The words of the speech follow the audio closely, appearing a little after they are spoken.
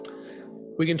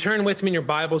We can turn with me in your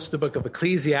Bibles to the book of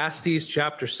Ecclesiastes,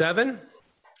 chapter 7,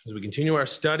 as we continue our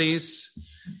studies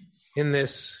in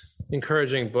this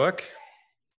encouraging book.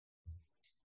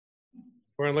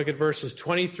 We're going to look at verses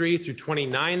 23 through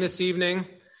 29 this evening.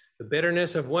 The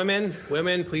bitterness of women.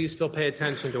 Women, please still pay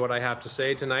attention to what I have to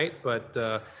say tonight, but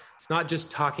not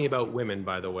just talking about women,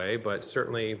 by the way, but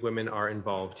certainly women are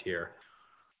involved here.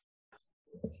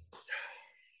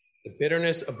 The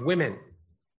bitterness of women.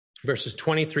 Verses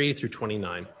 23 through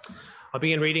 29. I'll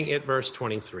begin reading at verse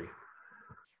 23.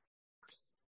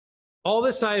 All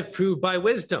this I have proved by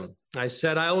wisdom. I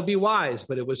said I will be wise,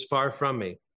 but it was far from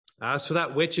me. As for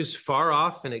that which is far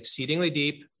off and exceedingly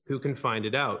deep, who can find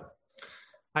it out?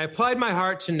 I applied my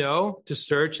heart to know, to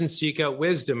search and seek out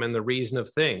wisdom and the reason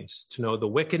of things, to know the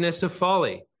wickedness of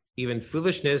folly, even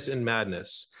foolishness and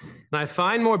madness. And I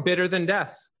find more bitter than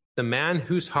death. The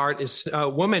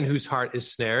woman whose heart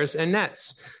is snares and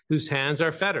nets, whose hands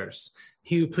are fetters.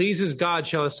 He who pleases God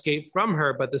shall escape from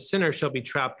her, but the sinner shall be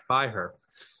trapped by her.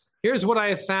 Here's what I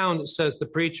have found, says the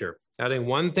preacher, adding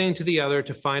one thing to the other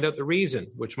to find out the reason,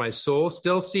 which my soul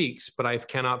still seeks, but I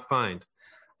cannot find.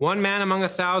 One man among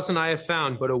 1,000 I have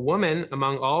found, but a woman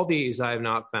among all these I have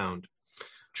not found.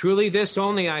 Truly this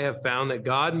only I have found, that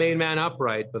God made man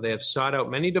upright, but they have sought out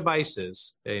many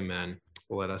devices. Amen.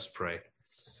 Let us pray.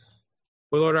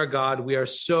 Well, Lord our God, we are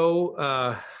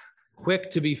so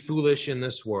quick to be foolish in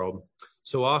this world.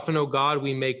 So often, oh God,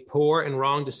 we make poor and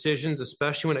wrong decisions,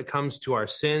 especially when it comes to our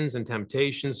sins and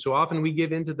temptations. So often we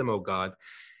give into them, oh God.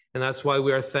 And that's why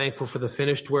we are thankful for the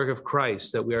finished work of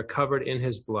Christ, that we are covered in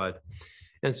his blood.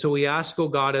 And so we ask, oh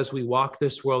God, as we walk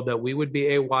this world, that we would be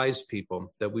a wise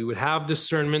people, that we would have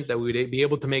discernment, that we would be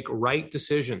able to make right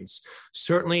decisions,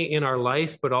 certainly in our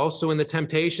life, but also in the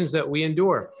temptations that we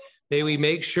endure. May we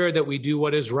make sure that we do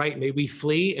what is right. May we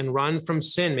flee and run from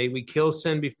sin. May we kill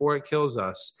sin before it kills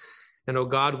us. And, oh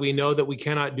God, we know that we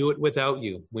cannot do it without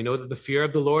you. We know that the fear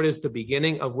of the Lord is the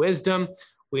beginning of wisdom.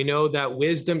 We know that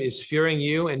wisdom is fearing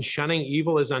you and shunning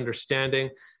evil is understanding.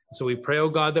 So we pray, oh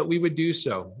God, that we would do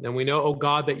so. And we know, oh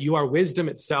God, that you are wisdom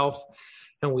itself.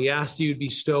 And we ask that you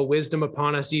bestow wisdom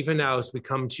upon us even now as we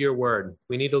come to your word.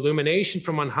 We need illumination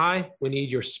from on high. We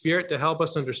need your spirit to help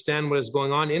us understand what is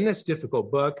going on in this difficult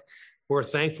book. We're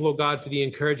thankful, oh God, for the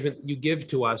encouragement that you give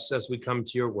to us as we come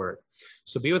to your word.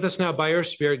 So be with us now by your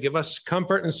spirit. Give us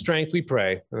comfort and strength, we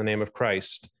pray. In the name of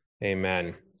Christ,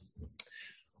 amen.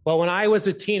 Well, when I was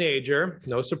a teenager,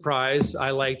 no surprise,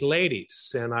 I liked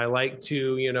ladies, and I liked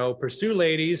to, pursue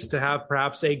ladies, to have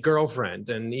perhaps a girlfriend.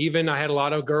 And even I had a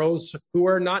lot of girls who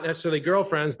were not necessarily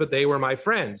girlfriends, but they were my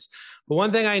friends. But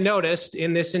one thing I noticed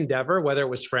in this endeavor, whether it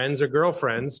was friends or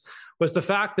girlfriends, was the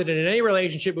fact that in any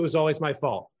relationship, it was always my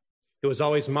fault. It was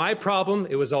always my problem.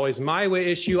 It was always my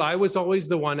issue. I was always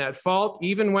the one at fault.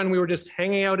 Even when we were just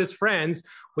hanging out as friends,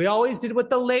 we always did what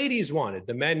the ladies wanted.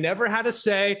 The men never had a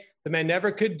say. The men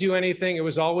never could do anything. It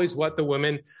was always what the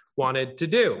women wanted to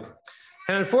do.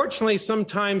 And unfortunately,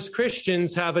 sometimes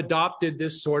Christians have adopted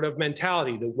this sort of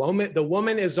mentality. The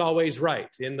woman is always right.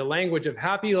 In the language of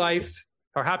happy life,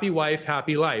 or happy wife,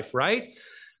 happy life, right?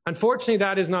 Unfortunately,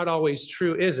 that is not always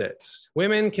true, is it?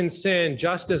 Women can sin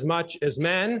just as much as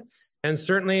men. And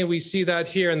certainly we see that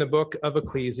here in the book of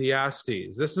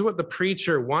Ecclesiastes. This is what the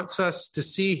preacher wants us to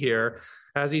see here,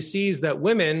 as he sees that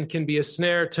women can be a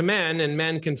snare to men and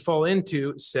men can fall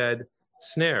into said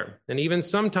snare. And even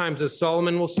sometimes, as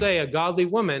Solomon will say, a godly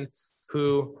woman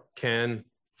who can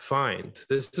find.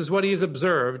 This is what he's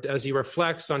observed as he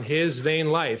reflects on his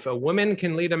vain life. A woman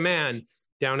can lead a man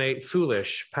down a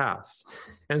foolish path.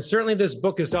 And certainly this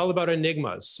book is all about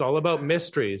enigmas, all about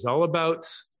mysteries, all about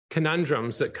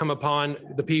conundrums that come upon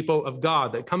the people of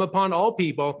God, that come upon all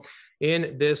people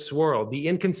in this world, the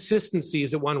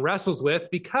inconsistencies that one wrestles with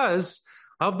because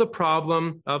of the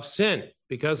problem of sin,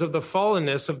 because of the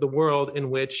fallenness of the world in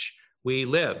which we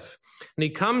live. And he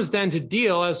comes then to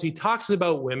deal, as he talks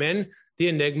about women, the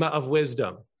enigma of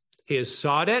wisdom. He has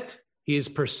sought it, he has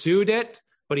pursued it,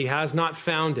 but he has not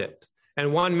found it.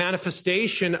 And one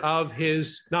manifestation of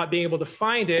his not being able to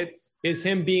find it is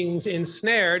him being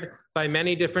ensnared by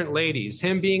many different ladies,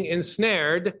 him being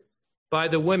ensnared by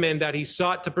the women that he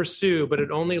sought to pursue, but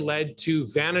it only led to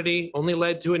vanity, only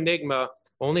led to enigma,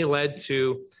 only led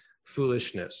to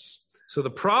foolishness. So the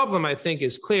problem, I think,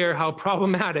 is clear how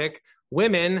problematic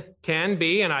women can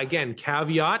be. And again,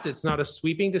 caveat, it's not a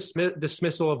sweeping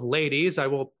dismissal of ladies. I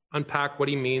will unpack what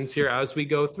he means here as we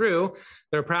go through.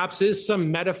 There perhaps is some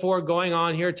metaphor going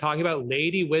on here, talking about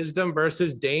lady wisdom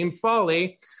versus dame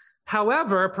folly.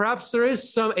 However, perhaps there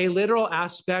is a literal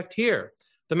aspect here.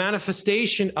 The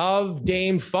manifestation of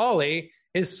Dame Folly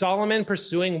is Solomon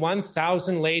pursuing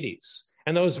 1,000 ladies.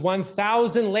 And those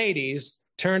 1,000 ladies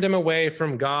turned him away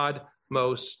from God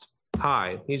Most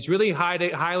High. He's really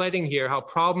highlighting here how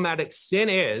problematic sin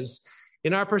is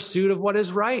in our pursuit of what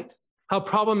is right, how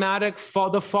problematic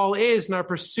the fall is in our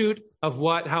pursuit of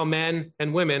how men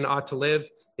and women ought to live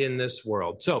in this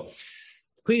world. So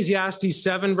Ecclesiastes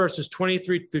 7, verses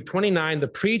 23 through 29, the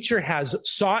preacher has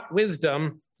sought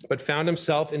wisdom, but found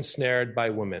himself ensnared by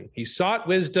women. He sought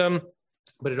wisdom,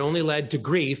 but it only led to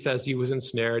grief as he was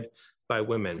ensnared by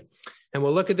women. And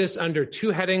we'll look at this under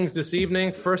two headings this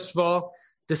evening. First of all,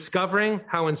 discovering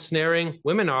how ensnaring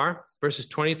women are, verses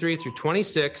 23 through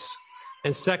 26.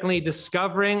 And secondly,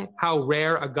 discovering how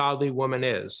rare a godly woman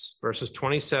is, verses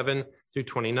 27 through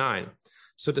 29.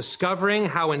 So discovering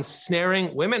how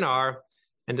ensnaring women are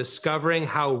and discovering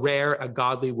how rare a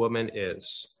godly woman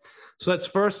is. So let's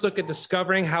first look at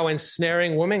discovering how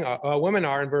ensnaring women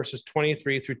are in verses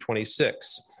 23 through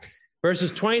 26.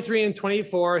 Verses 23 and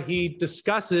 24, he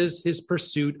discusses his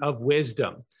pursuit of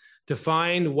wisdom, to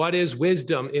find what is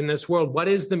wisdom in this world. What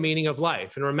is the meaning of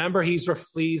life? And remember, he's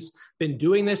been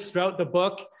doing this throughout the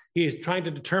book. He is trying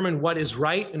to determine what is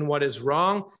right and what is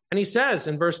wrong. And he says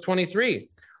in verse 23,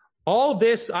 all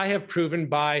this I have proven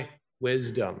by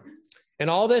wisdom. And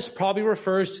all this probably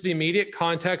refers to the immediate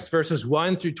context, verses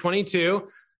 1 through 22,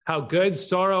 how good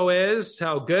sorrow is,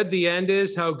 how good the end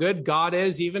is, how good God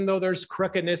is, even though there's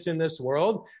crookedness in this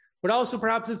world. But also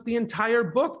perhaps it's the entire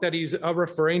book that he's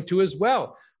referring to as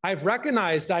well. I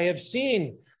have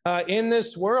seen in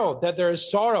this world that there is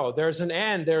sorrow, there's an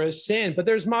end, there is sin, but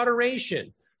there's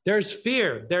moderation, there's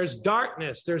fear, there's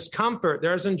darkness, there's comfort,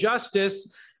 there's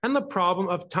injustice, and the problem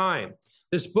of time.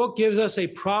 This book gives us a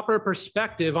proper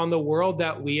perspective on the world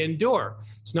that we endure.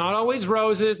 It's not always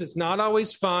roses. It's not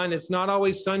always fun. It's not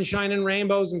always sunshine and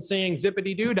rainbows and saying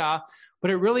zippity-doo-dah,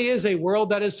 but it really is a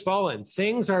world that is fallen.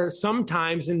 Things are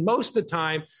sometimes, and most of the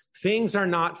time, things are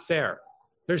not fair.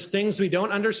 There's things we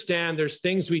don't understand. There's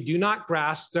things we do not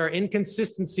grasp. There are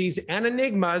inconsistencies and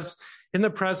enigmas in the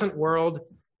present world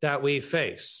that we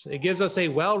face. It gives us a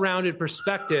well-rounded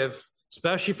perspective,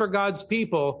 especially for God's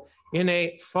people, in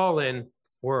a fallen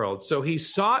world. So he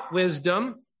sought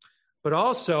wisdom, but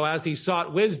also as he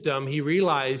sought wisdom, he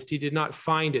realized he did not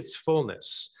find its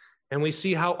fullness. And we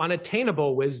see how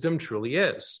unattainable wisdom truly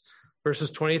is. Verses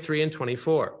 23 and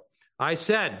 24. I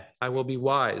said, I will be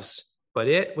wise, but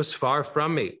it was far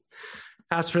from me.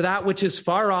 As for that which is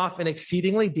far off and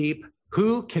exceedingly deep,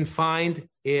 who can find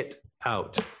it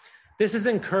out? This is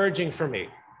encouraging for me.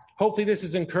 Hopefully this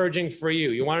is encouraging for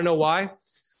you. You want to know why?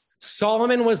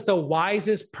 Solomon was the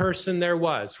wisest person there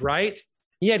was, right?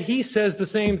 Yet he says the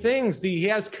same things. He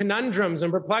has conundrums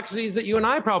and perplexities that you and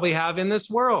I probably have in this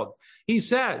world. He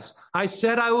says, I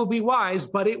said I will be wise,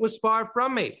 but it was far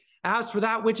from me. As for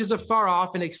that which is afar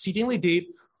off and exceedingly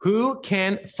deep, who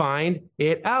can find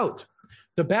it out?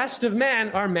 The best of men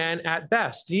are men at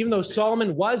best. Even though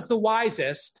Solomon was the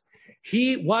wisest,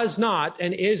 he was not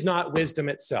and is not wisdom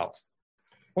itself.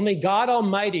 Only God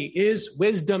Almighty is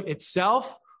wisdom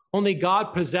itself. Only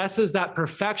God possesses that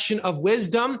perfection of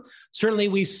wisdom. Certainly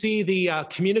we see the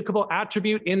communicable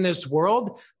attribute in this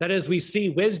world. That is, we see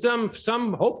wisdom,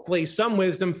 hopefully some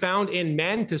wisdom found in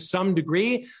men to some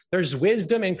degree. There's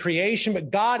wisdom in creation,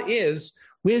 but God is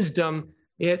wisdom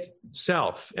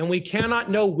itself. And we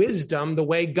cannot know wisdom the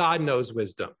way God knows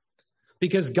wisdom,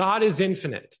 because God is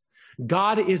infinite.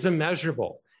 God is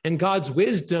immeasurable. And God's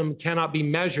wisdom cannot be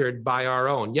measured by our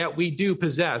own. Yet we do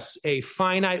possess a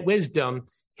finite wisdom.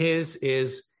 His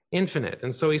is infinite.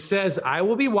 And so he says, I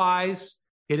will be wise.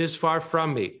 It is far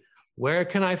from me. Where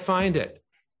can I find it?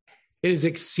 It is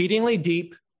exceedingly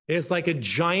deep. It is like a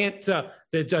giant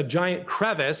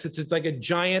crevice. It's like a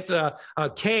giant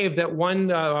cave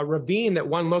ravine that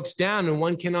one looks down and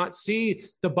one cannot see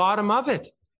the bottom of it.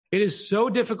 It is so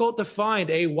difficult to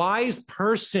find. A wise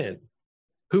person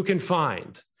who can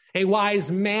find, a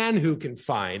wise man who can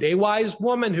find, a wise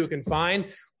woman who can find,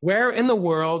 where in the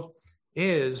world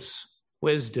is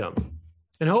wisdom?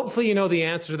 And hopefully you know the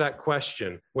answer to that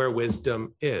question, where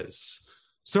wisdom is.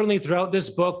 Certainly throughout this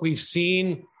book, we've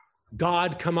seen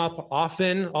God come up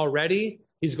often already.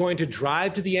 He's going to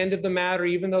drive to the end of the matter,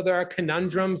 even though there are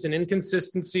conundrums and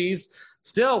inconsistencies.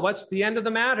 Still, what's the end of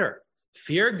the matter?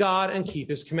 Fear God and keep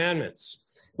his commandments.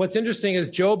 What's interesting is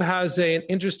Job has an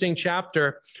interesting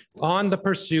chapter on the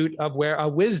pursuit of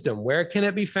wisdom. Where can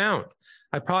it be found?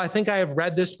 I think I have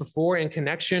read this before in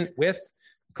connection with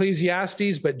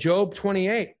Ecclesiastes, but Job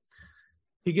 28,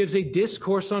 he gives a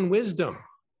discourse on wisdom.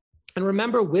 And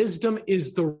remember, wisdom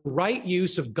is the right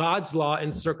use of God's law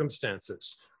in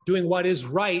circumstances, doing what is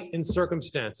right in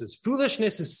circumstances.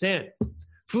 Foolishness is sin.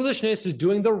 Foolishness is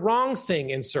doing the wrong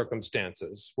thing in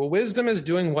circumstances. Well, wisdom is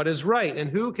doing what is right.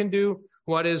 And who can do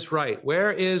what is right?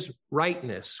 Where is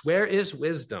rightness? Where is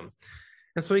wisdom?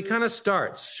 And so he kind of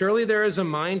starts. Surely there is a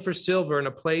mine for silver and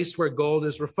a place where gold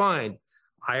is refined.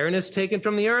 Iron is taken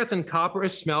from the earth and copper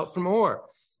is smelt from ore.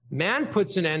 Man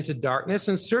puts an end to darkness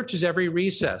and searches every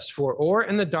recess for ore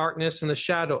in the darkness and the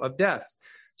shadow of death.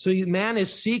 So man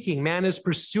is seeking, man is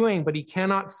pursuing, but he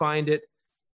cannot find it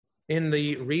in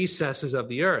the recesses of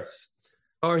the earth.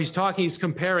 Or he's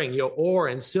comparing, ore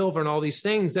and silver and all these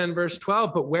things. Then verse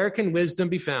 12, but where can wisdom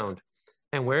be found?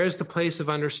 And where is the place of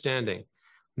understanding?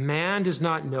 Man does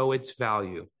not know its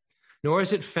value, nor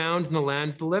is it found in the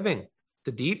land of the living.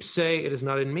 The deep say, it is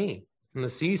not in me. And the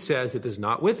sea says, it is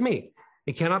not with me.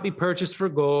 It cannot be purchased for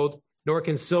gold, nor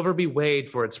can silver be weighed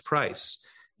for its price.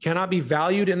 It cannot be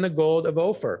valued in the gold of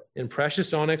Ophir, in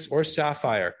precious onyx or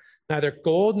sapphire. Neither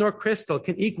gold nor crystal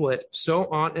can equal it, so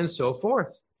on and so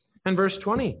forth. And verse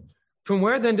 20, from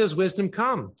where then does wisdom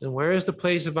come? And where is the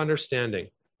place of understanding?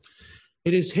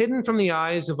 It is hidden from the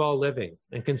eyes of all living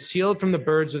and concealed from the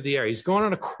birds of the air. He's going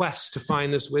on a quest to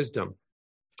find this wisdom.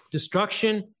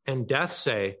 Destruction and death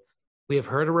say, we have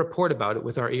heard a report about it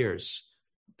with our ears.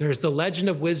 There's the legend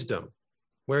of wisdom.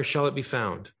 Where shall it be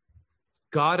found?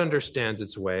 God understands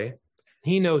its way.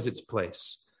 He knows its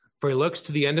place. For he looks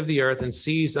to the end of the earth and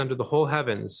sees under the whole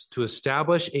heavens to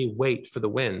establish a weight for the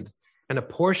wind and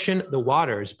apportion the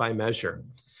waters by measure.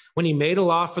 When he made a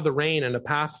law for the rain and a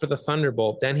path for the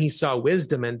thunderbolt, then he saw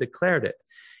wisdom and declared it.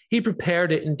 He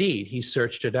prepared it indeed. He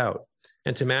searched it out.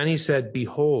 And to man he said,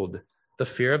 behold, the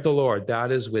fear of the Lord,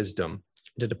 that is wisdom.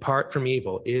 To depart from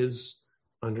evil is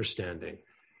understanding.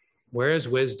 Where is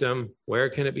wisdom? Where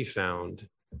can it be found?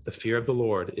 The fear of the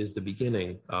Lord is the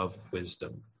beginning of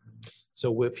wisdom.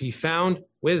 So if he found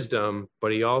wisdom,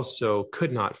 but he also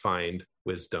could not find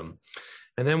wisdom.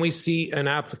 And then we see an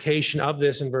application of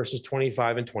this in verses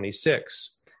 25 and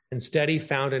 26. Instead, he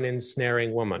found an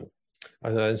ensnaring woman,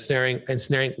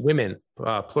 ensnaring women,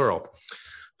 plural.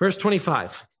 Verse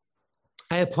 25,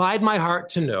 I applied my heart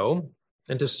to know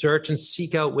and to search and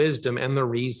seek out wisdom and the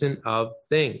reason of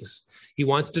things. He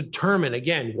wants to determine,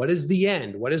 again, what is the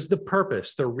end? What is the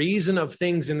purpose? The reason of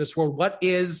things in this world? What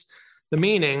is the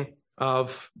meaning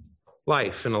of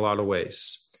life in a lot of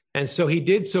ways? And so he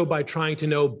did so by trying to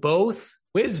know both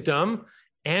wisdom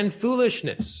and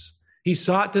foolishness. He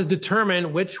sought to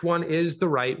determine which one is the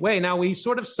right way. Now, we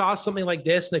sort of saw something like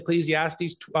this in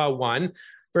Ecclesiastes 1,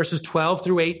 verses 12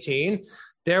 through 18.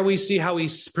 There we see how he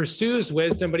pursues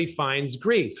wisdom, but he finds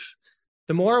grief.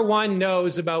 The more one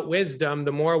knows about wisdom,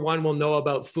 the more one will know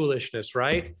about foolishness,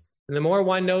 right? And the more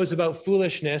one knows about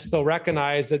foolishness, they'll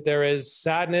recognize that there is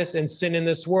sadness and sin in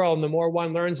this world. And the more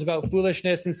one learns about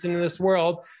foolishness and sin in this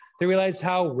world, they realize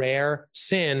how rare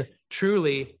sin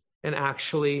truly and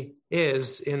actually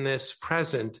is in this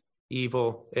present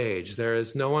evil age. There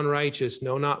is no one righteous,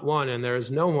 no, not one, and there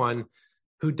is no one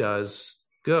who does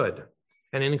good.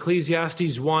 And in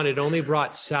Ecclesiastes 1, it only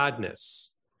brought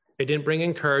sadness. It didn't bring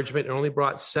encouragement. It only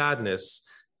brought sadness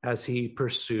as he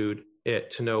pursued it,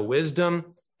 to know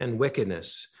wisdom and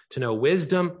wickedness, to know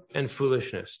wisdom and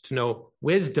foolishness, to know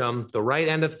wisdom, the right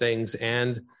end of things,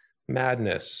 and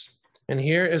madness. And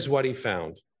here is what he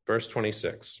found. Verse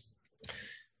 26.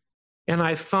 And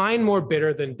I find more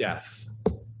bitter than death.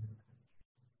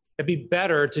 It'd be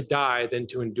better to die than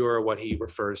to endure what he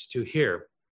refers to here.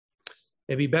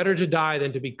 It'd be better to die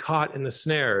than to be caught in the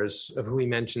snares of who he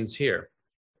mentions here.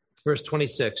 Verse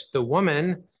 26, the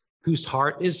woman whose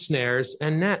heart is snares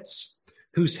and nets,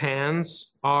 whose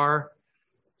hands are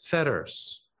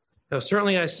fetters. Now,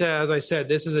 certainly, as I said,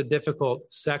 this is a difficult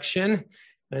section,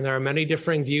 and there are many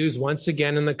differing views, once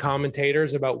again, in the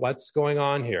commentators about what's going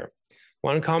on here.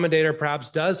 One commentator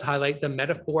perhaps does highlight the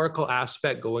metaphorical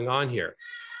aspect going on here.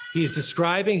 He's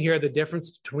describing here the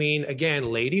difference between,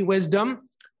 again, Lady Wisdom,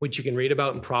 which you can read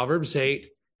about in Proverbs 8,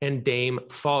 and Dame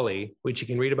Folly, which you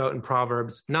can read about in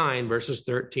Proverbs 9, verses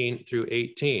 13 through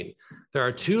 18. There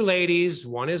are two ladies,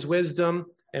 one is wisdom,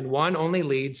 and one only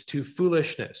leads to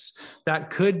foolishness.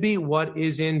 That could be what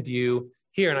is in view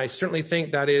here, and I certainly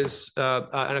think that is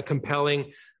a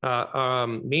compelling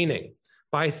meaning.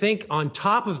 But I think on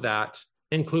top of that,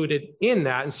 included in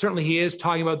that, and certainly he is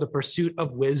talking about the pursuit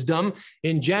of wisdom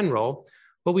in general,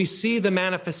 but we see the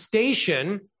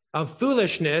manifestation of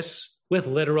foolishness with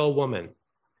literal woman.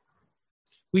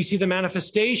 We see the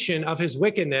manifestation of his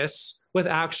wickedness with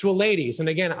actual ladies. And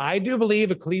again, I do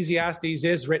believe Ecclesiastes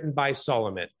is written by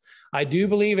Solomon. I do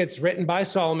believe it's written by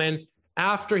Solomon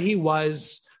after he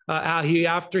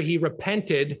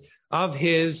repented of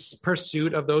his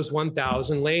pursuit of those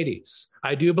 1,000 ladies.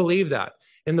 I do believe that.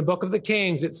 In the book of the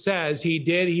Kings, it says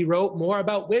he wrote more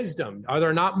about wisdom. Are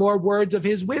there not more words of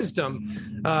his wisdom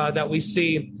that we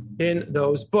see in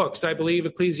those books? I believe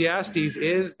Ecclesiastes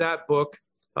is that book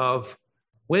of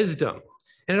wisdom.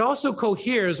 And it also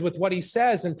coheres with what he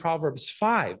says in Proverbs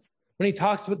 5, when he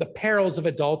talks about the perils of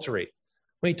adultery.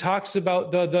 When he talks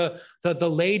about the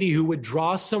lady who would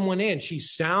draw someone in. She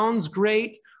sounds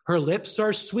great, her lips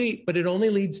are sweet, but it only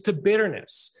leads to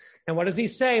bitterness. And what does he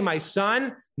say? My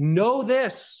son, know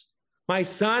this. My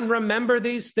son, remember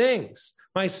these things.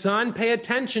 My son, pay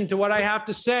attention to what I have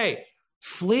to say.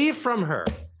 Flee from her.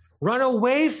 Run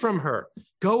away from her.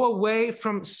 Go away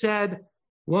from said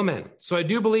woman. So I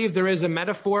do believe there is a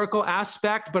metaphorical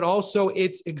aspect, but also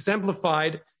it's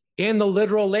exemplified in the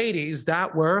literal ladies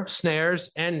that were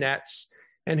snares and nets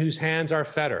and whose hands are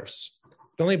fetters.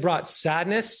 It only brought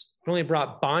sadness. It only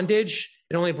brought bondage.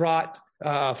 It only brought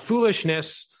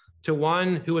foolishness to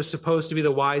one who was supposed to be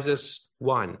the wisest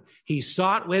one. He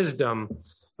sought wisdom,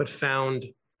 but found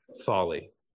folly.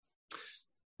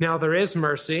 Now there is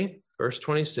mercy, verse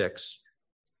 26.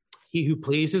 He who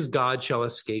pleases God shall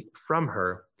escape from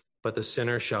her, but the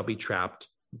sinner shall be trapped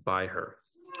by her.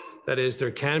 That is,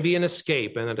 there can be an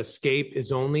escape, and that escape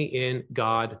is only in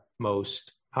God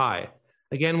Most High.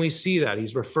 Again, we see that.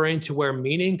 He's referring to where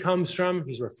meaning comes from.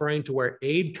 He's referring to where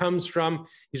aid comes from.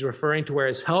 He's referring to where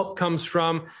his help comes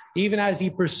from, even as he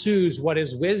pursues what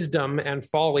is wisdom and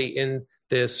folly in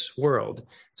this world.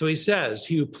 So he says,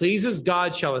 he who pleases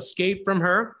God shall escape from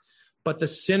her, but the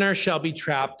sinner shall be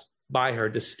trapped by her,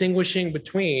 distinguishing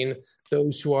between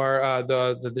those who are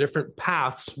the different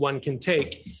paths one can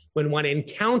take when one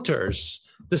encounters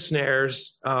the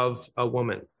snares of a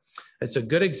woman. It's a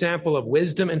good example of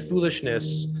wisdom and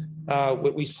foolishness,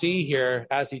 what we see here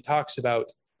as he talks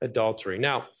about adultery.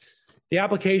 Now, the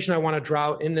application I want to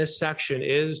draw in this section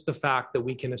is the fact that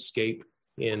we can escape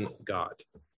in God.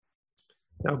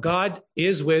 Now, God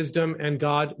is wisdom and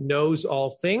God knows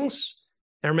all things.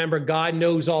 And remember, God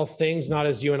knows all things, not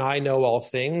as you and I know all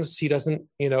things. He doesn't,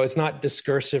 it's not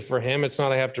discursive for him. It's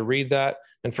not I have to read that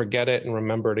and forget it and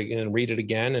remember it again and read it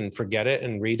again and forget it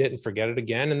and read it and forget it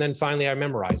again. And then finally I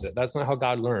memorize it. That's not how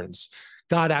God learns.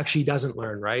 God actually doesn't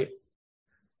learn, right?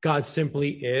 God simply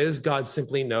is. God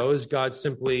simply knows. God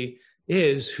simply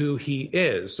is who he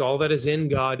is. All that is in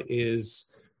God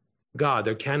is God.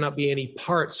 There cannot be any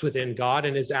parts within God,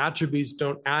 and his attributes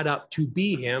don't add up to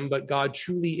be him, but God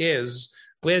truly is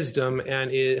wisdom, and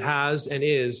it has and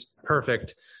is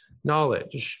perfect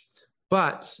knowledge.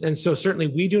 And so certainly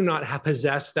we do not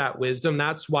possess that wisdom.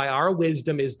 That's why our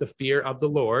wisdom is the fear of the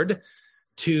Lord.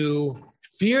 To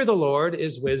fear the Lord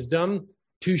is wisdom.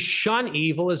 To shun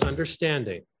evil is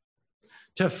understanding.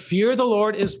 To fear the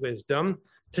Lord is wisdom.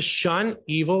 To shun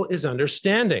evil is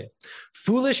understanding.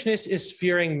 Foolishness is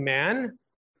fearing man,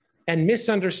 and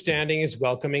misunderstanding is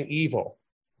welcoming evil.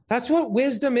 That's what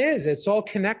wisdom is. It's all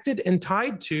connected and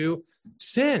tied to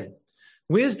sin.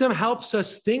 Wisdom helps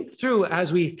us think through,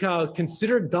 as we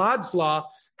consider God's law,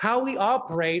 how we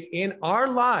operate in our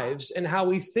lives and how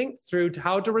we think through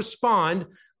how to respond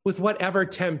with whatever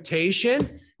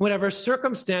temptation, whatever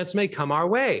circumstance may come our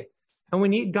way. And we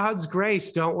need God's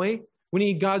grace, don't we? We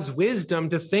need God's wisdom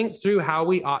to think through how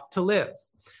we ought to live.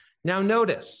 Now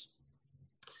notice,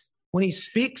 when he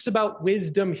speaks about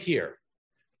wisdom here,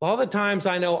 all the times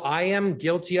I know I am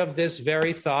guilty of this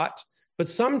very thought, but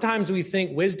sometimes we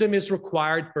think wisdom is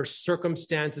required for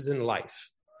circumstances in life.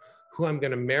 Who I'm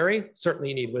going to marry, certainly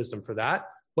you need wisdom for that.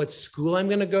 What school I'm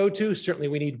going to go to, certainly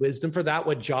we need wisdom for that.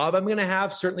 What job I'm going to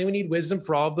have, certainly we need wisdom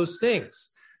for all of those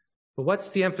things. But what's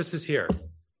the emphasis here?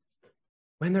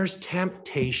 When there's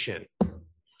temptation,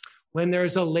 when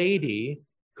there's a lady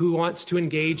who wants to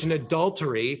engage in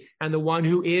adultery and the one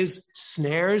who is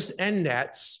snares and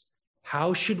nets,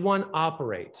 how should one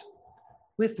operate?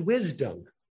 With wisdom.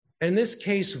 In this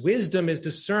case, wisdom is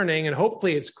discerning, and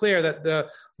hopefully it's clear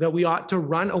that we ought to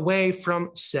run away from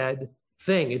said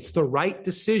thing. It's the right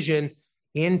decision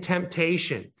in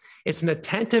temptation. It's an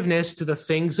attentiveness to the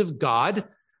things of God,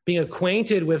 being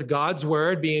acquainted with God's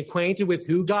word, being acquainted with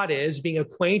who God is, being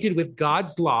acquainted with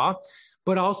God's law,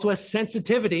 but also a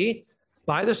sensitivity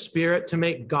by the Spirit to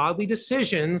make godly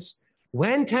decisions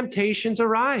when temptations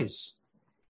arise.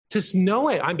 To know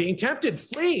it, I'm being tempted,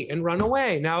 flee and run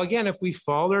away. Now, again, if we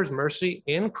fall, there's mercy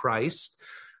in Christ.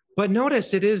 But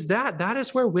notice it is that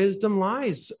is where wisdom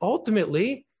lies.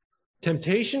 Ultimately,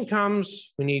 temptation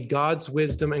comes, we need God's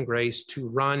wisdom and grace to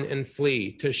run and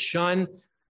flee, to shun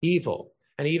evil.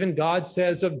 And even God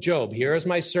says of Job, here is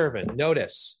my servant.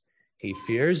 Notice, he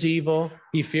fears evil,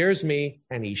 he fears me,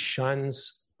 and he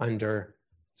shuns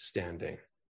understanding.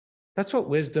 That's what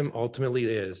wisdom ultimately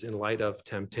is in light of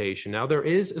temptation. Now, there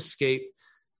is escape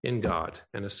in God,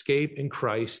 and escape in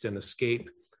Christ, and escape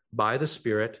by the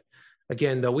Spirit.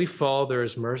 Again, though we fall, there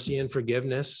is mercy and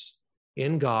forgiveness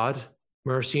in God,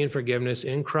 mercy and forgiveness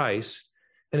in Christ.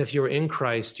 And if you're in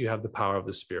Christ, you have the power of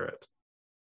the Spirit,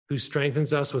 who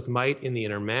strengthens us with might in the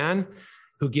inner man,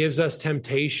 who gives us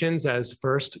temptations, as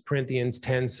 1 Corinthians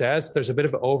 10 says. There's a bit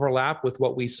of overlap with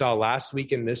what we saw last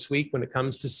week and this week when it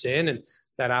comes to sin and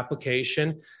that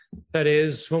application. That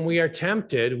is, when we are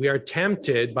tempted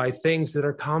by things that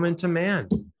are common to man.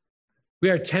 We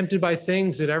are tempted by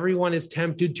things that everyone is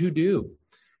tempted to do.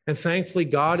 And thankfully,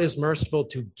 God is merciful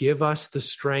to give us the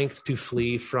strength to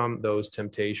flee from those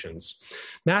temptations.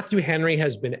 Matthew Henry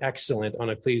has been excellent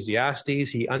on Ecclesiastes.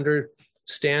 He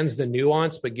understands the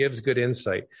nuance, but gives good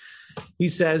insight. He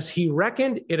says, he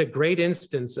reckoned it a great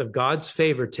instance of God's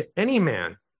favor to any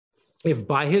man if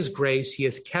by his grace he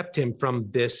has kept him from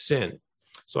this sin.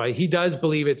 So he does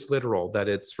believe it's literal, that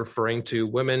it's referring to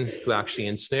women who actually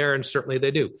ensnare, and certainly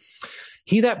they do.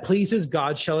 He that pleases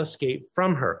God shall escape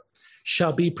from her,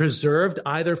 shall be preserved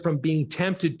either from being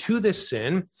tempted to this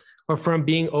sin or from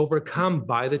being overcome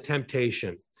by the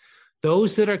temptation.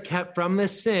 Those that are kept from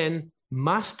this sin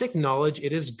must acknowledge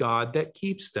it is God that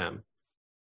keeps them.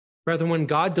 Brethren, when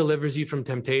God delivers you from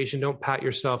temptation, don't pat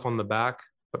yourself on the back,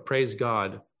 but praise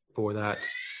God for that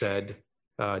said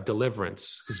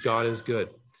deliverance, because God is good.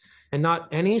 And not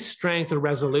any strength or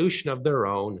resolution of their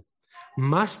own,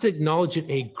 must acknowledge it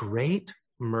a great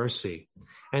mercy.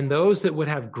 And those that would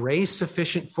have grace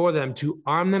sufficient for them to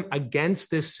arm them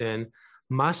against this sin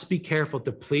must be careful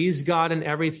to please God in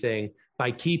everything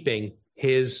by keeping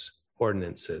his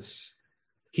ordinances.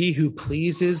 He who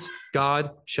pleases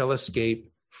God shall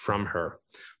escape from her,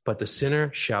 but the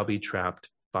sinner shall be trapped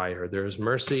by her. There is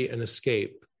mercy and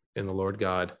escape in the Lord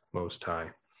God Most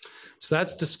High. So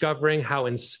that's discovering how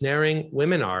ensnaring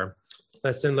women are.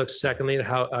 Let's then look secondly at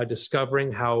how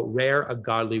discovering how rare a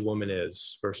godly woman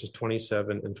is, verses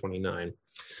 27 and 29.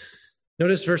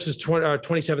 Notice verses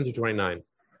 27 to 29.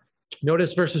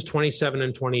 Notice verses 27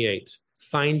 and 28,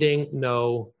 finding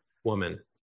no woman.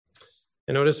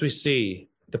 And notice we see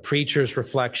the preacher's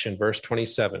reflection, verse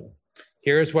 27.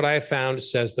 Here's what I have found,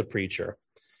 says the preacher.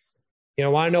 You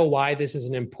know, want to know why this is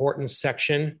an important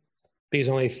section? Because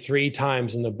only 3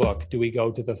 times in the book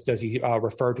does he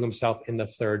refer to himself in the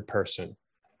third person.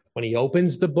 When he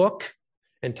opens the book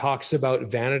and talks about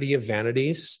vanity of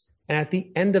vanities, and at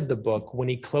the end of the book, when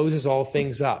he closes all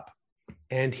things up,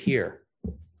 and here.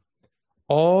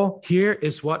 All here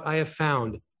is what I have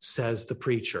found, says the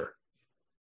preacher.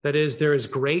 That is, there is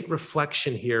great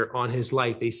reflection here on his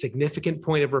life, a significant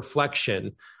point of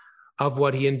reflection of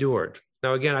what he endured.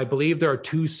 Now, again, I believe there are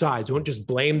 2 sides. I won't just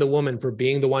blame the woman for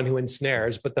being the one who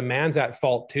ensnares, but the man's at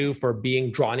fault too for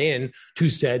being drawn in to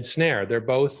said snare. They're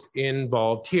both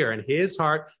involved here. And his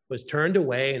heart was turned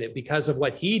away, and because of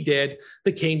what he did,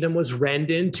 the kingdom was rent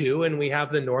in two, and we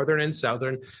have the northern and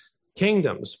southern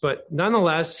kingdoms. But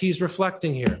nonetheless, he's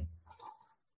reflecting here.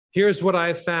 Here's what I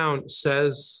have found,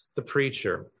 says the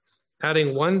preacher,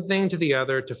 adding one thing to the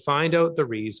other to find out the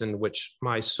reason which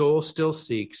my soul still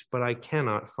seeks, but I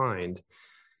cannot find.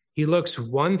 He looks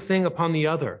one thing upon the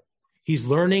other. He's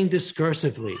learning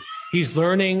discursively. He's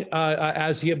learning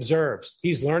as he observes.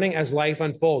 He's learning as life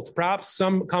unfolds. Perhaps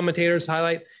some commentators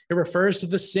highlight it refers to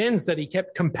the sins that he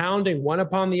kept compounding one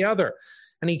upon the other.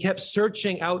 And he kept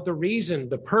searching out the reason,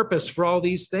 the purpose for all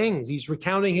these things. He's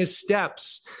recounting his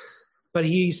steps. But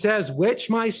he says, which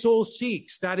my soul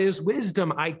seeks, that is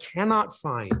wisdom, I cannot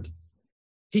find.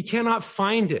 He cannot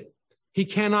find it. He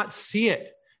cannot see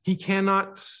it. He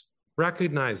cannot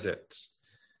recognize it.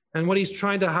 And what he's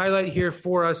trying to highlight here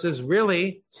for us is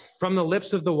really, from the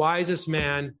lips of the wisest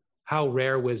man, how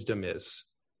rare wisdom is.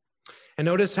 And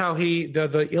notice how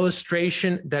the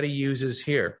illustration that he uses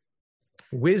here.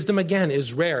 Wisdom, again,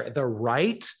 is rare. The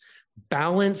right,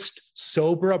 balanced,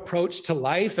 sober approach to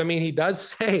life. I mean, he does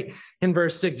say in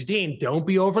verse 16, don't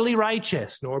be overly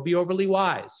righteous, nor be overly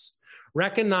wise.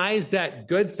 Recognize that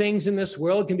good things in this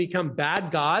world can become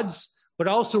bad gods, but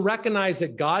also recognize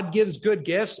that God gives good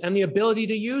gifts and the ability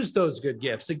to use those good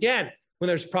gifts. Again, when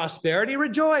there's prosperity,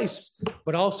 rejoice,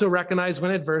 but also recognize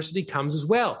when adversity comes as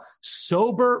well.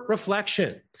 Sober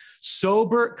reflection,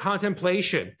 sober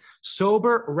contemplation,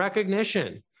 sober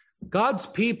recognition. God's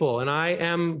people, and I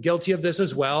am guilty of this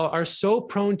as well, are so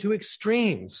prone to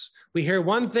extremes. We hear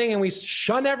one thing and we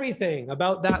shun everything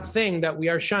about that thing that we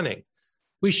are shunning.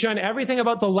 We shun everything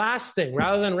about the last thing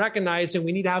rather than recognizing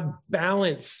we need to have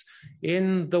balance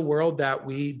in the world that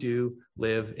we do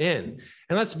live in.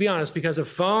 And let's be honest, because of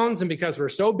phones and because we're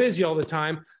so busy all the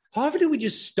time, how often do we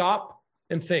just stop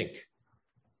and think.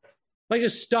 Like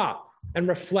just stop and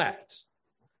reflect.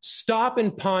 Stop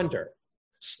and ponder.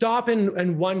 Stop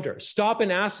and wonder. Stop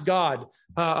and ask God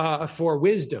for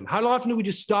wisdom. How often do we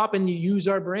just stop and use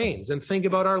our brains and think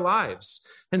about our lives?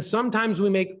 And sometimes we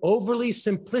make overly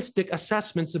simplistic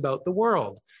assessments about the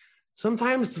world.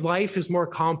 Sometimes life is more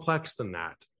complex than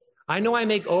that. I know I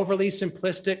make overly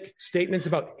simplistic statements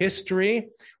about history.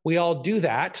 We all do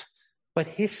that. But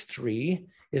history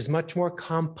is much more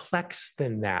complex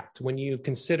than that when you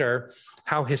consider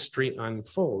how history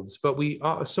unfolds. But we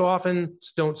so often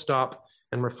don't stop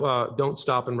and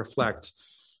reflect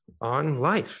on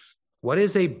life. What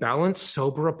is a balanced,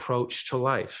 sober approach to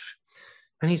life?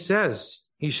 And he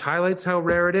highlights how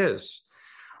rare it is.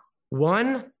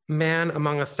 1 man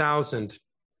among 1,000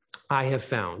 I have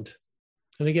found.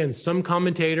 And again, some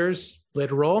commentators,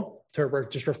 literal, we're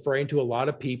just referring to a lot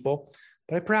of people,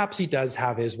 but perhaps he does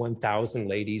have his 1,000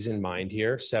 ladies in mind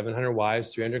here, 700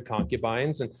 wives, 300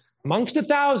 concubines, and amongst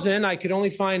 1,000, I could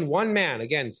only find 1 man.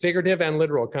 Again, figurative and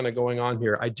literal kind of going on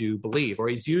here, I do believe. Or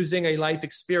he's using a life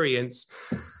experience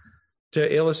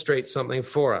to illustrate something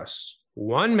for us.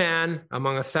 1 man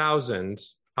among 1,000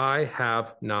 I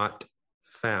have not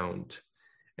found.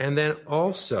 And then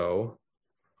also,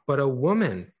 but a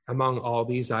woman among all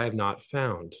these I have not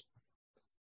found.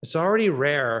 It's already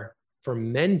rare for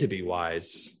men to be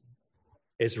wise.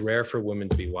 It's rare for women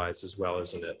to be wise as well,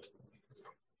 isn't it?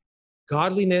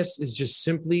 Godliness is just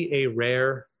simply a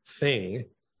rare thing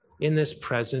in this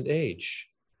present age.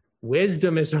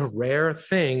 Wisdom is a rare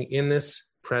thing in this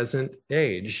present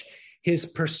age. His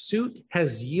pursuit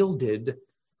has yielded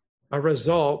a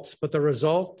result, but the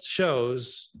result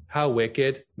shows how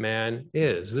wicked man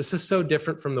is. This is so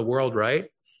different from the world, right?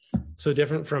 So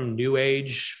different from New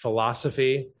Age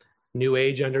philosophy, New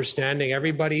Age understanding.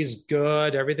 Everybody's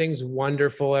good, everything's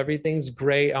wonderful, everything's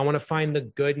great. I want to find the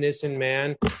goodness in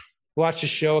man. Watched a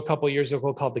show a couple of years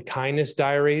ago called The Kindness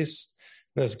Diaries.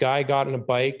 This guy got on a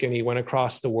bike and he went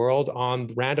across the world on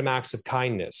random acts of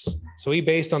kindness. So he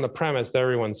based on the premise that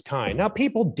everyone's kind. Now,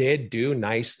 people did do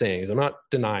nice things. I'm not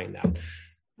denying that.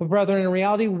 But brethren, in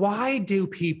reality, why do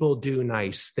people do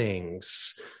nice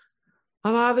things?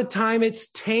 A lot of the time it's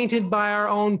tainted by our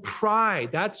own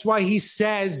pride. That's why he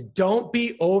says, don't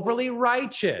be overly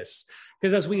righteous.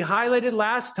 Because as we highlighted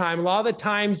last time, a lot of the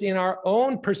times in our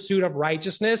own pursuit of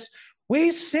righteousness,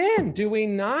 we sin, do we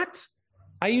not?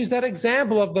 I use that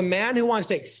example of the man who wants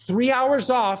to take 3 hours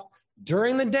off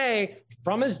during the day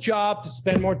from his job to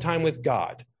spend more time with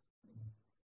God.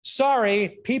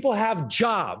 Sorry, people have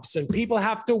jobs and people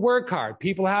have to work hard.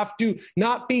 People have to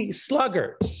not be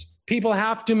sluggards. People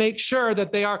have to make sure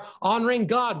that they are honoring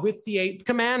God with the 8th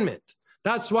commandment.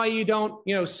 That's why you don't,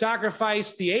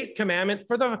 sacrifice the 8th commandment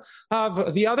for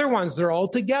the other ones. They're all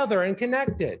together and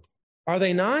connected. Are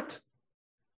they not?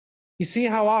 You see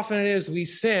how often it is we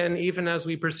sin even as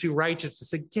we pursue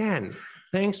righteousness. Again,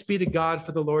 thanks be to God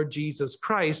for the Lord Jesus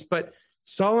Christ. But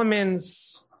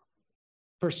Solomon's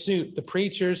pursuit, the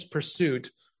preacher's pursuit,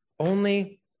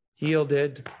 only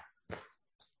yielded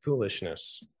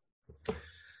foolishness.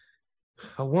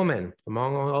 A woman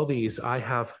among all these I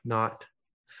have not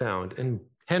found. And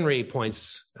Henry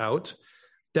points out,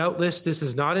 doubtless this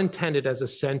is not intended as a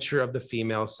censure of the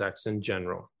female sex in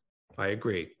general. I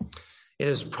agree. It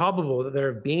is probable that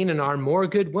there have been and are more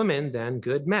good women than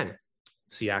good men.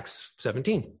 See Acts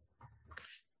 17.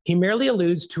 He merely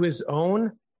alludes to his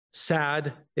own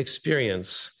sad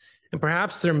experience. And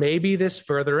perhaps there may be this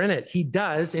further in it. He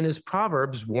does, in his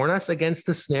Proverbs, warn us against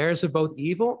the snares of both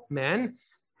evil men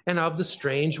and of the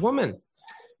strange woman.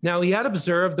 Now, he had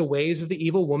observed the ways of the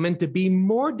evil woman to be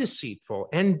more deceitful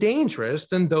and dangerous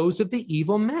than those of the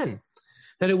evil men,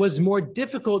 that it was more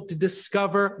difficult to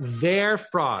discover their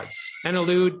frauds and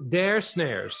elude their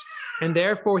snares. And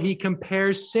therefore, he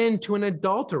compares sin to an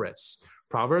adulteress,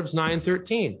 Proverbs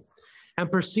 9:13,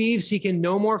 and perceives he can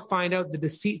no more find out the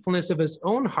deceitfulness of his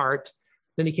own heart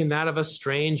than he can that of a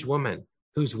strange woman,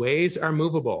 whose ways are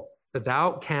movable, that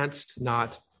thou canst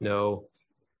not know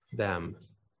them.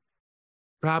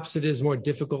 Perhaps it is more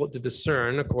difficult to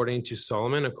discern, according to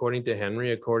Solomon, according to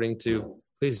Henry, according to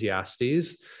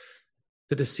Ecclesiastes,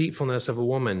 the deceitfulness of a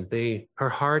woman. Her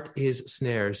heart is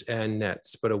snares and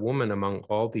nets, but a woman among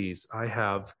all these I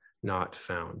have not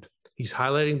found. He's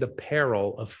highlighting the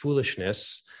peril of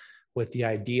foolishness with the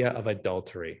idea of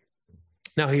adultery.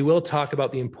 Now, he will talk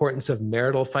about the importance of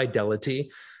marital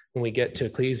fidelity when we get to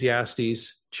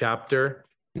Ecclesiastes chapter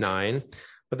 9.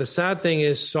 But the sad thing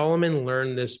is, Solomon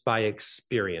learned this by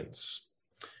experience.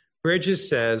 Bridges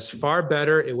says, far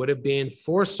better it would have been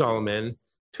for Solomon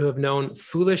to have known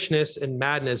foolishness and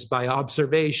madness by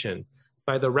observation,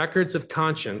 by the records of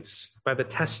conscience, by the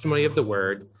testimony of the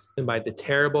word, and by the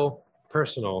terrible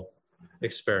personal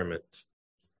experiment.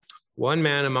 One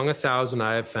man among 1,000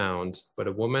 I have found, but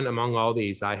a woman among all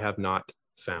these I have not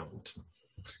found.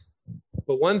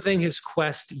 But one thing his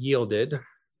quest yielded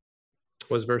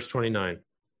was verse 29.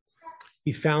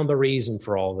 He found the reason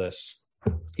for all this.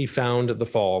 He found the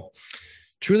fall.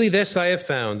 Truly this I have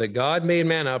found, that God made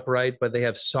man upright, but they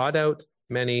have sought out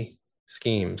many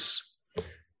schemes.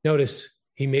 Notice,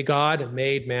 God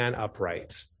made man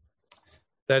upright.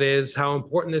 That is how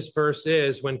important this verse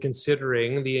is when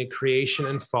considering the creation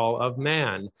and fall of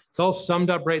man. It's all summed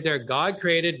up right there. God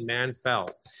created, man fell.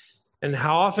 And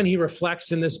how often he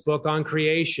reflects in this book on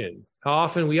creation. How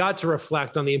often we ought to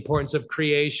reflect on the importance of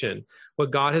creation,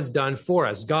 what God has done for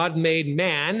us. God made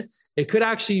man. It could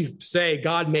actually say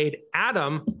God made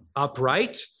Adam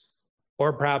upright,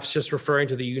 or perhaps just referring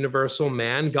to the universal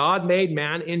man. God made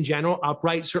man in general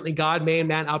upright. Certainly God made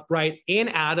man upright in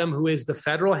Adam, who is the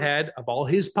federal head of all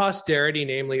his posterity,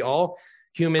 namely all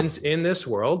humans in this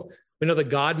world. We know that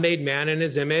God made man in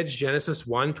his image, Genesis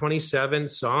 1:27,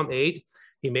 Psalm 8.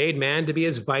 He made man to be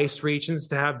his vice regents,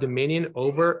 to have dominion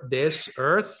over this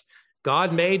earth.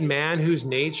 God made man whose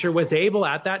nature was able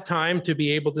at that time to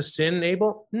be able to sin and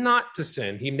able not to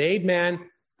sin. He made man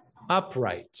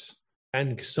upright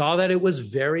and saw that it was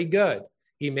very good.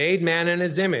 He made man in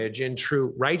his image in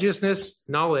true righteousness,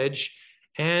 knowledge,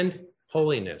 and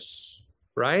holiness,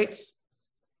 right?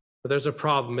 But there's a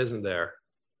problem, isn't there?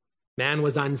 Man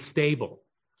was unstable.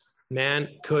 Man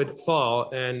could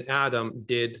fall, and Adam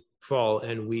did fall,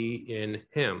 and we in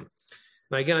him.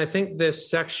 And again, I think this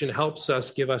section helps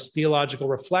us give us theological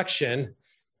reflection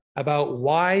about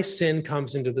why sin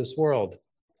comes into this world.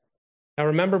 Now,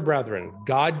 remember, brethren,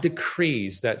 God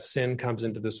decrees that sin comes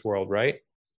into this world, right?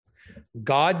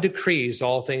 God decrees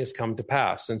all things come to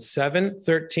pass. In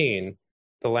 7:13,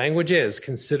 the language is,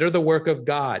 consider the work of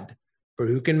God, for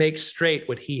who can make straight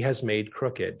what he has made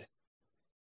crooked?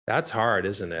 That's hard,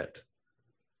 isn't it?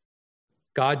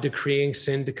 God decreeing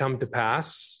sin to come to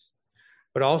pass,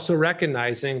 but also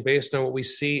recognizing, based on what we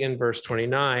see in verse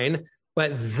 29,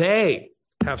 but they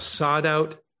have sought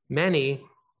out many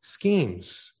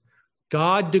schemes.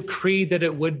 God decreed that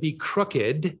it would be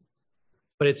crooked,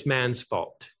 but it's man's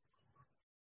fault.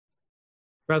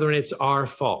 Brethren, it's our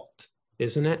fault,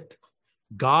 isn't it?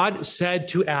 God said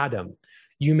to Adam,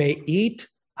 you may eat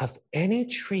of any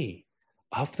tree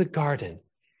of the garden,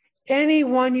 any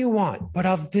one you want, but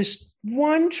of this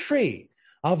one tree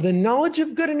of the knowledge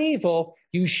of good and evil,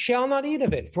 you shall not eat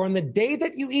of it. For in the day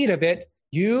that you eat of it,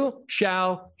 you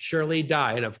shall surely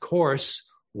die. And of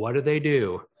course, what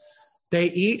do? They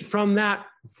eat from that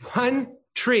one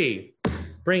tree,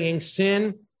 bringing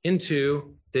sin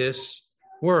into this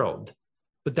world.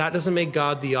 But that doesn't make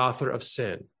God the author of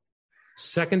sin.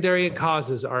 Secondary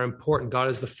causes are important. God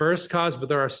is the first cause, but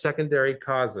there are secondary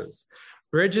causes.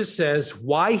 Bridges says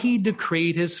why he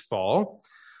decreed his fall,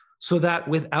 so that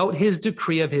without his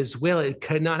decree of his will, it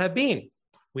could not have been.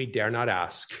 We dare not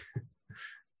ask.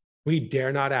 We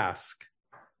dare not ask.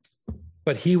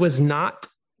 But he was not,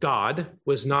 God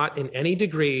was not in any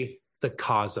degree the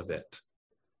cause of it.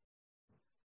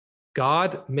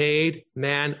 God made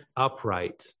man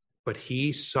upright, but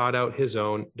he sought out his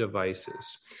own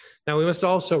devices. Now, we must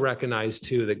also recognize,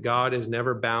 too, that God is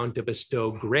never bound to bestow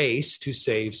grace to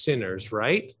save sinners,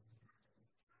 right?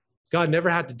 God never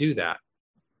had to do that.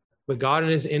 But God in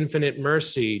his infinite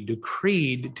mercy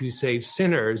decreed to save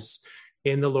sinners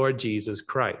in the Lord Jesus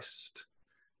Christ.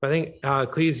 I think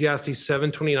Ecclesiastes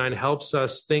 7:29 helps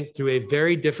us think through a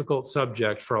very difficult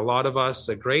subject for a lot of us,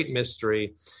 a great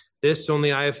mystery. This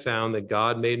only I have found, that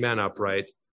God made man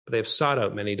upright, but they have sought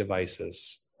out many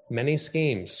devices, many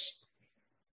schemes.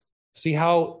 See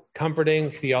how comforting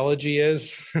theology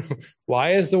is?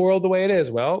 Why is the world the way it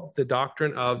is? Well, the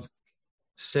doctrine of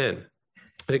sin.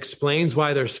 It explains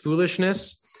why there's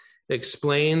foolishness. It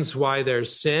explains why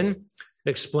there's sin. It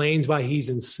explains why he's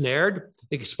ensnared.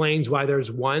 It explains why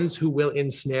there's ones who will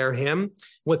ensnare him.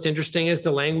 What's interesting is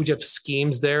the language of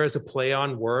schemes there is a play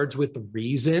on words with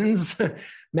reasons.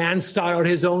 Man sought out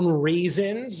his own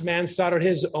reasons. Man sought out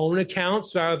his own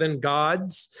accounts rather than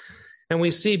God's. And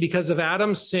we see because of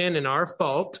Adam's sin and our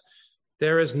fault,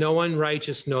 there is no one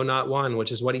righteous, no, not one,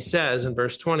 which is what he says in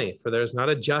verse 20. For there is not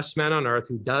a just man on earth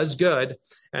who does good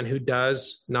and who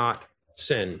does not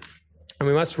sin. And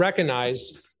we must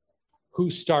recognize who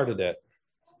started it.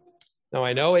 Now,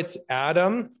 I know it's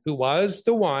Adam who was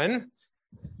the one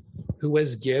who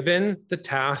was given the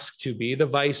task to be the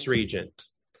vice regent.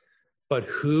 But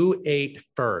who ate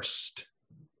first?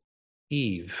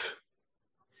 Eve.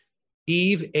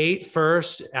 Eve ate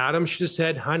first. Adam should have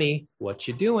said, honey, what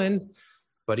you doing?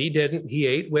 But he didn't. He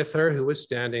ate with her, who was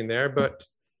standing there. But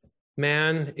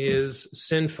man is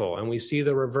sinful, and we see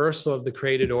the reversal of the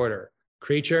created order.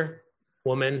 Creature,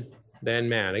 woman, then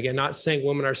man. Again, not saying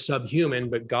women are subhuman,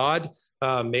 but God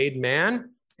made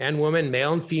man and woman,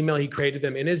 male and female. He created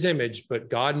them in his image, but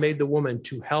God made the woman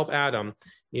to help Adam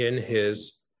in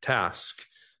his task.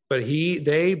 But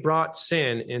they brought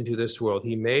sin into this world.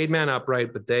 He made man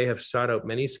upright, but they have sought out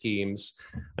many schemes,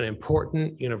 an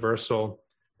important universal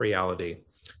reality.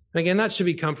 And again, that should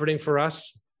be comforting for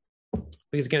us,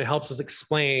 because again, it helps us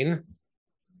explain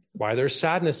why there's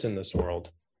sadness in this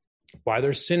world, why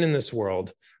there's sin in this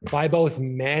world, why both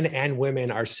men and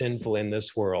women are sinful in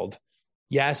this world.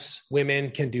 Yes,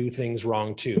 women can do things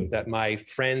wrong too, that my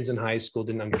friends in high school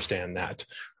didn't understand that,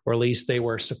 or at least they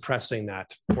were suppressing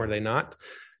that, were they not?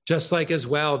 Just like as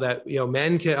well that,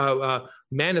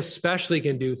 men especially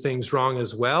can do things wrong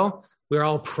as well. We're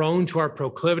all prone to our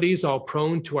proclivities, all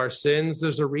prone to our sins.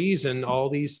 There's a reason all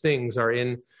these things are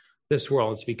in this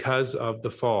world. It's because of the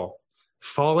fall.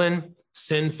 Fallen,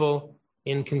 sinful,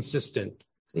 inconsistent.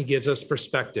 He gives us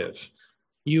perspective.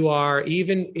 We are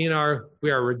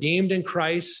redeemed in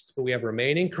Christ, but we have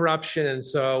remaining corruption, and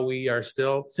so we are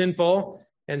still sinful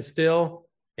and still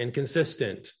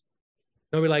inconsistent.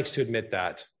 Nobody likes to admit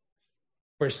that.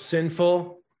 We're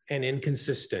sinful and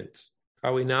inconsistent.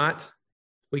 Are we not?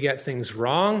 We get things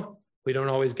wrong. We don't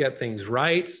always get things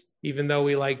right, even though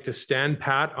we like to stand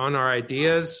pat on our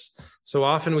ideas. So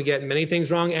often we get many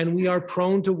things wrong, and we are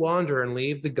prone to wander and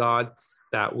leave the God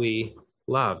that we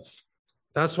love.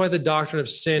 That's why the doctrine of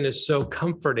sin is so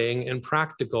comforting and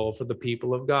practical for the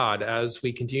people of God as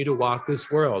we continue to walk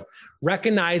this world.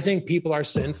 Recognizing people are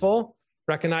sinful,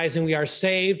 recognizing we are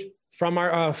saved from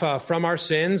our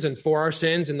sins and for our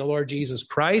sins in the Lord Jesus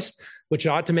Christ, which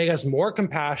ought to make us more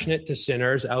compassionate to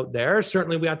sinners out there.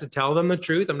 Certainly we have to tell them the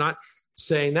truth. I'm not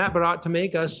saying that, but ought to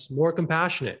make us more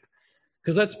compassionate.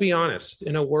 Because let's be honest,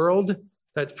 in a world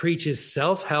that preaches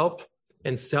self-help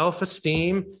and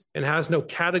self-esteem and has no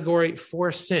category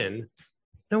for sin,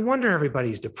 no wonder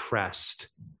everybody's depressed.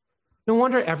 No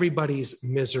wonder everybody's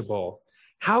miserable.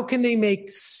 How can they make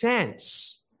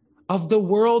sense of the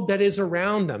world that is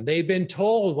around them? They've been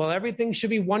told, well, everything should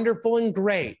be wonderful and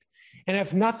great. And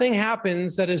if nothing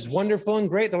happens that is wonderful and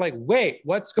great, they're like, wait,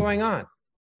 what's going on?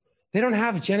 They don't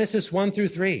have Genesis 1 through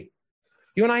 3.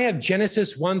 You and I have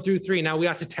Genesis 1 through 3. Now we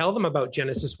have to tell them about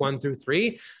Genesis 1 through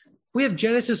 3. We have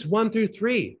Genesis 1 through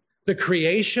 3. The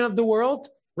creation of the world,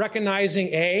 recognizing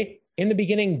in the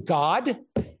beginning, God,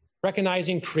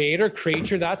 recognizing creator,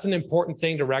 creature. That's an important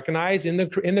thing to recognize. In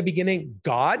the beginning,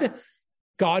 God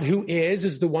who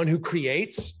is the one who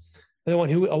creates. The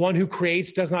one who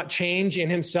creates does not change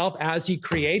in himself as he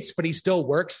creates, but he still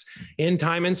works in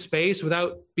time and space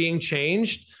without being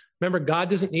changed. Remember, God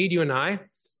doesn't need you and I.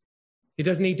 He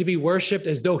doesn't need to be worshiped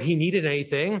as though he needed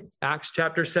anything, Acts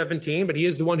chapter 17, but he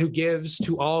is the one who gives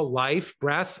to all life,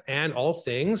 breath, and all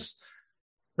things.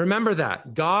 Remember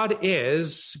that. God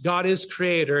is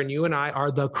creator, and you and I are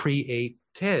the created.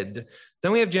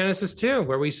 Then we have Genesis 2,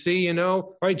 where we see,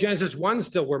 Genesis 1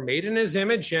 still, we're made in his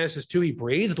image. Genesis 2, he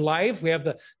breathed life. We have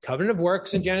the covenant of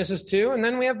works in Genesis 2, and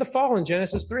then we have the fall in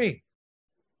Genesis 3.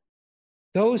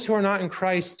 Those who are not in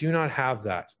Christ do not have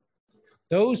that.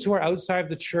 Those who are outside of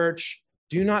the church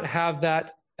do not have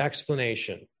that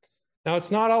explanation. Now,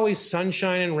 it's not always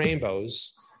sunshine and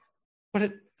rainbows, but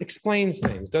it explains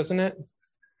things, doesn't it?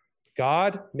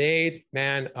 God made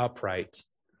man upright,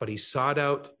 but he sought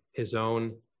out his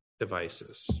own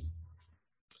devices.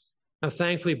 Now,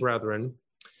 thankfully, brethren,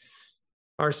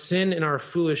 our sin and our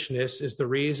foolishness is the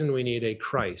reason we need a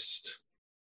Christ.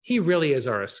 He really is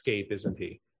our escape, isn't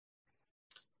he?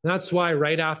 And that's why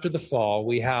right after the fall,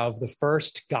 we have the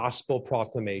first gospel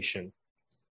proclamation.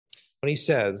 When he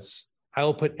says, I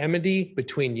will put enmity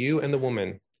between you and the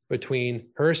woman, between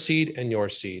her seed and your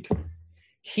seed.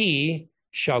 He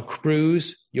shall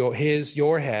bruise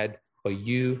your head, but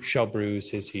you shall bruise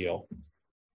his heel.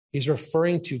 He's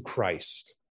referring to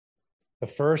Christ, the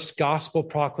first gospel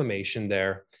proclamation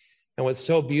there. And what's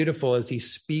so beautiful is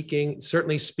he's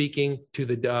certainly speaking to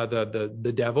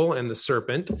the devil and the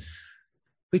serpent.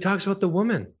 He talks about the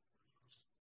woman.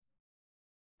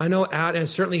 I know and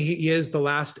certainly he is the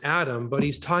last Adam, but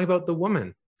he's talking about the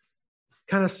woman.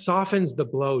 Kind of softens the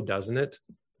blow, doesn't it?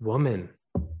 Woman,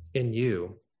 in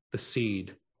you, the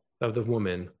seed of the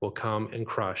woman will come and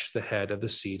crush the head of the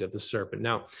seed of the serpent.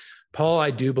 Now, Paul,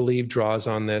 I do believe, draws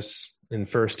on this in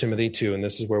 1 Timothy 2, and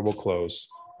this is where we'll close.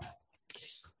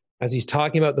 As he's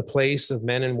talking about the place of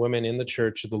men and women in the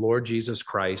church of the Lord Jesus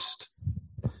Christ,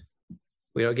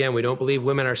 We don't believe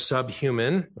women are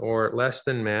subhuman or less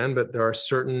than man, but there are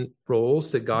certain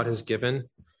roles that God has given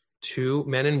to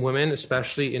men and women,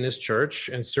 especially in his church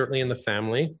and certainly in the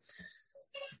family.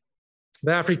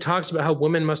 But after he talks about how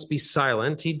women must be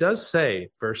silent, he does say,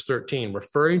 verse 13,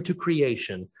 referring to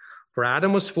creation, for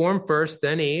Adam was formed first,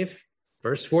 then Eve.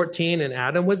 Verse 14, and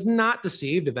Adam was not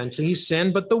deceived. Eventually he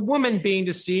sinned, but the woman being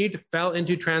deceived fell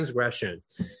into transgression.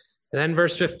 And then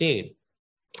verse 15,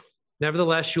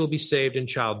 nevertheless, she will be saved in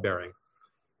childbearing.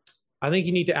 I think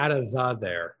you need to add a the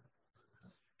there.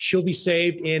 She'll be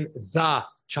saved in the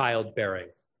childbearing.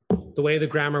 The way the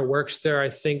grammar works there, I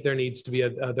think there needs to be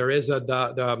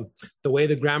the way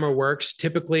the grammar works.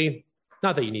 Typically,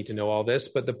 not that you need to know all this,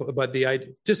 but I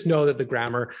just know that the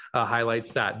grammar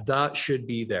highlights that the should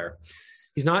be there.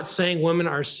 He's not saying women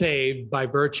are saved by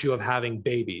virtue of having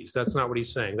babies. That's not what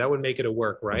he's saying. That would make it a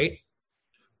work, right?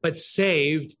 But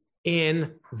saved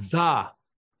in the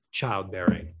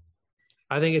childbearing.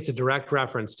 I think it's a direct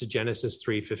reference to Genesis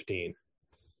 3:15,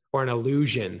 or an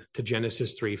allusion to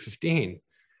Genesis 3:15,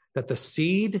 that the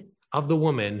seed of the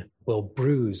woman will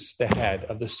bruise the head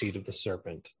of the seed of the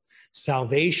serpent.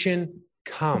 Salvation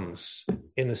comes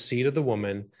in the seed of the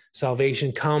woman.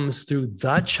 Salvation comes through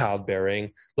the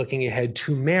childbearing, looking ahead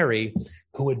to Mary,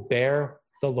 who would bear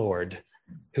the Lord,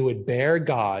 who would bear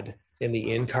God in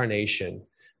the incarnation,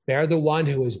 bear the one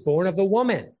who was born of a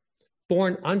woman,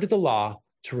 born under the law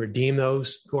to redeem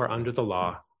those who are under the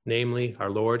law, namely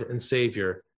our Lord and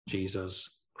Savior,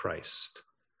 Jesus Christ.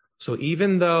 So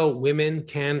even though women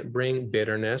can bring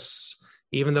bitterness,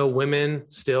 even though women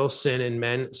still sin and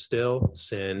men still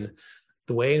sin,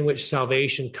 the way in which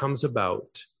salvation comes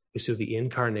about is through the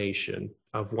incarnation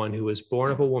of one who was born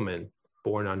of a woman,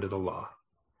 born under the law.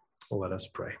 Well, let us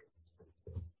pray.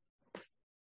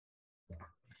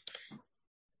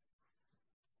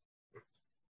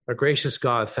 Our gracious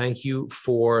God, thank you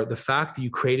for the fact that you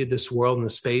created this world in the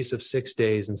space of 6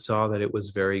 days and saw that it was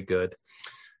very good.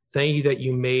 Thank you that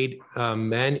you made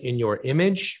men in your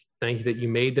image. Thank you that you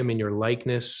made them in your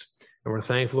likeness. And we're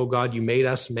thankful, oh God, you made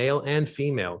us male and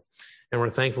female. And we're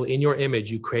thankful in your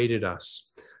image you created us.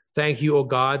 Thank you, oh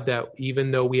God, that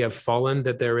even though we have fallen,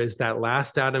 that there is that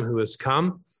last Adam who has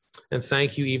come. And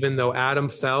thank you, even though Adam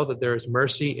fell, that there is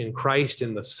mercy in Christ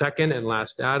in the second and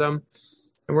last Adam.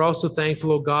 And we're also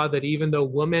thankful, oh God, that even though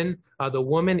the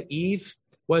woman Eve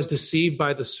was deceived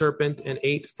by the serpent and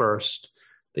ate first,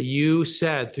 that you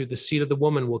said through the seed of the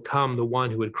woman will come the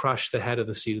one who would crush the head of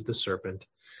the seed of the serpent.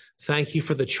 Thank you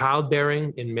for the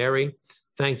childbearing in Mary.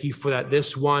 Thank you for that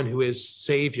this one who is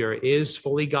Savior is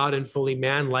fully God and fully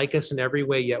man, like us in every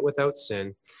way, yet without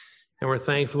sin. And we're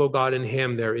thankful, oh God, in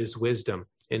him there is wisdom.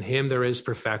 In him there is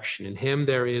perfection. In him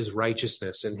there is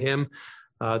righteousness. In him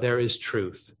there is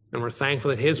truth. And we're thankful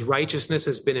that his righteousness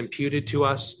has been imputed to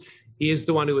us. He is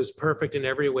the one who is perfect in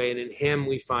every way, and in him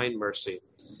we find mercy.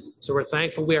 So we're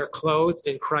thankful we are clothed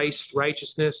in Christ's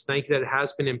righteousness. Thank you that it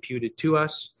has been imputed to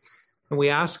us. And we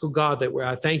ask, oh God,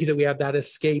 that thank you that we have that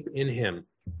escape in him.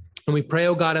 And we pray,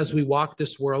 oh God, as we walk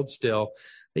this world still,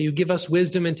 that you give us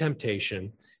wisdom in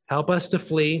temptation. Help us to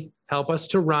flee, help us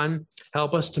to run,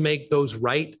 help us to make those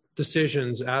right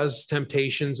decisions as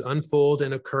temptations unfold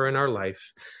and occur in our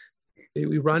life. May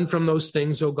we run from those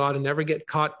things, oh God, and never get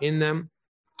caught in them.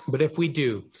 But if we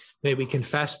do, may we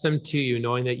confess them to you,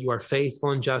 knowing that you are faithful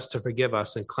and just to forgive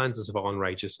us and cleanse us of all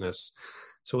unrighteousness.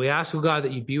 So we ask, oh God,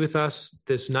 that you be with us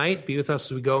this night, be with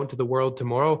us as we go into the world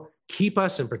tomorrow. Keep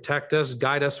us and protect us,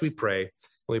 guide us, we pray. And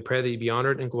we pray that you be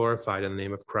honored and glorified in the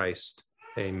name of Christ.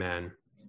 Amen.